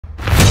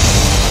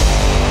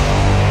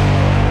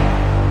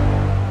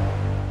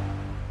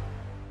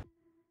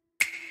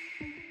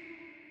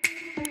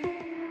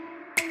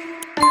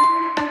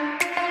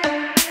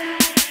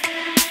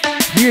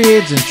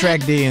Gearheads and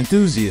track day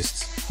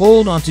enthusiasts,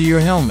 hold onto your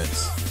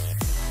helmets.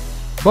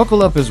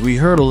 Buckle up as we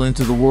hurtle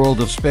into the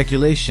world of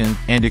speculation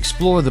and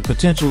explore the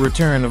potential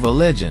return of a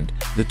legend,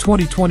 the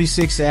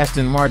 2026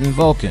 Aston Martin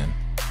Vulcan.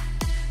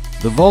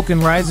 The Vulcan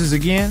rises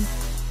again?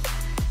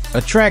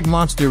 A track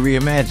monster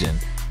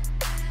reimagined.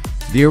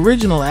 The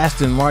original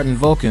Aston Martin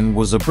Vulcan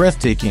was a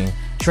breathtaking,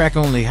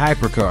 track-only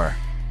hypercar.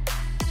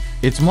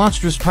 Its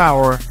monstrous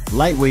power,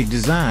 lightweight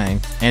design,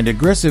 and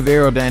aggressive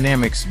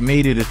aerodynamics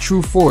made it a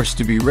true force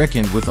to be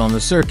reckoned with on the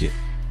circuit.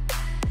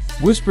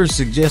 Whispers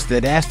suggest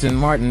that Aston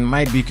Martin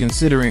might be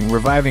considering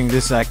reviving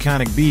this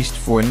iconic beast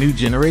for a new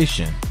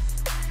generation.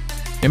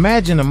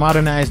 Imagine a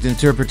modernized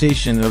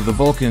interpretation of the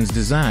Vulcan's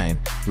design,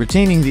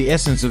 retaining the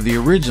essence of the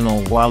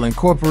original while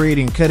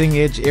incorporating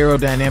cutting-edge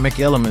aerodynamic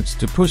elements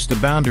to push the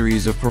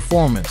boundaries of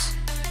performance.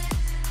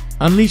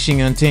 Unleashing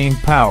untamed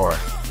power.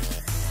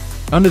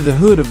 Under the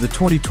hood of the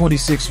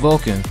 2026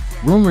 Vulcan,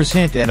 rumors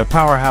hint at a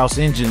powerhouse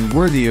engine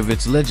worthy of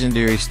its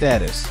legendary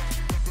status.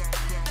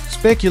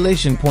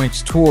 Speculation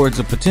points towards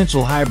a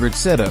potential hybrid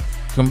setup,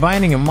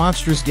 combining a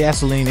monstrous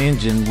gasoline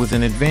engine with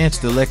an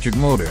advanced electric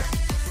motor.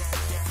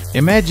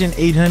 Imagine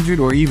 800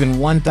 or even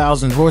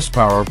 1,000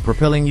 horsepower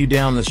propelling you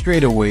down the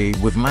straightaway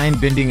with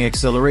mind-bending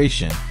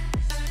acceleration.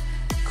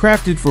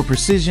 Crafted for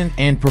precision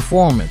and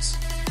performance,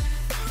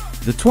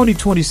 the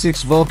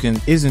 2026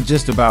 Vulcan isn't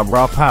just about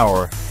raw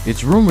power,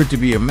 it's rumored to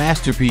be a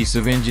masterpiece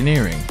of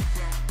engineering.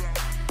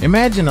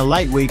 Imagine a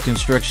lightweight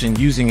construction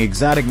using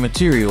exotic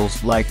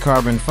materials like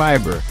carbon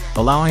fiber,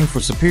 allowing for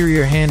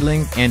superior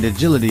handling and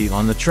agility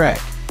on the track.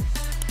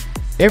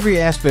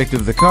 Every aspect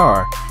of the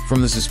car,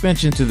 from the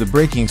suspension to the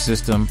braking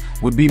system,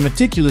 would be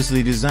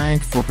meticulously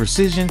designed for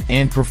precision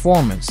and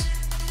performance.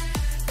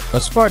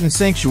 A Spartan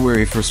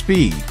sanctuary for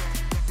speed.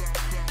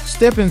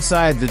 Step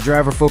inside the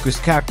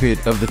driver-focused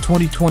cockpit of the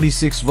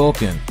 2026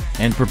 Vulcan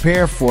and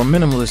prepare for a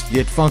minimalist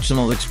yet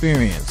functional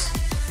experience.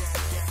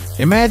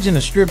 Imagine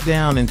a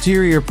stripped-down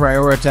interior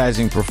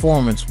prioritizing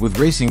performance with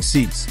racing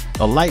seats,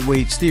 a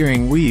lightweight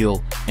steering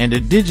wheel, and a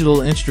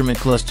digital instrument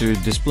cluster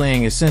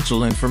displaying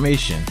essential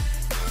information.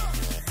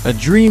 A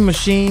dream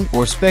machine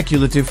or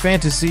speculative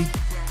fantasy?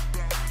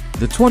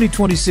 The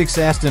 2026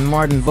 Aston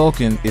Martin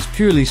Vulcan is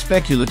purely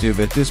speculative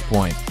at this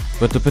point,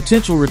 but the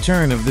potential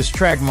return of this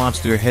track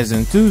monster has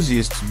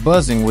enthusiasts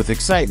buzzing with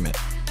excitement.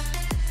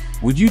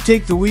 Would you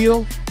take the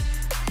wheel?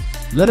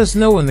 Let us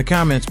know in the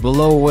comments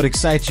below what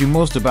excites you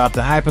most about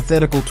the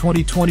hypothetical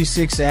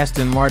 2026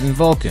 Aston Martin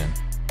Vulcan.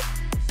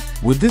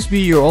 Would this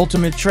be your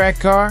ultimate track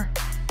car?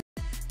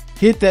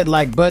 Hit that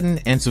like button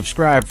and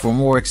subscribe for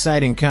more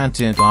exciting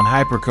content on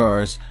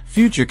hypercars,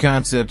 future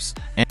concepts,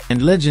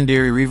 and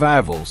legendary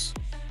revivals.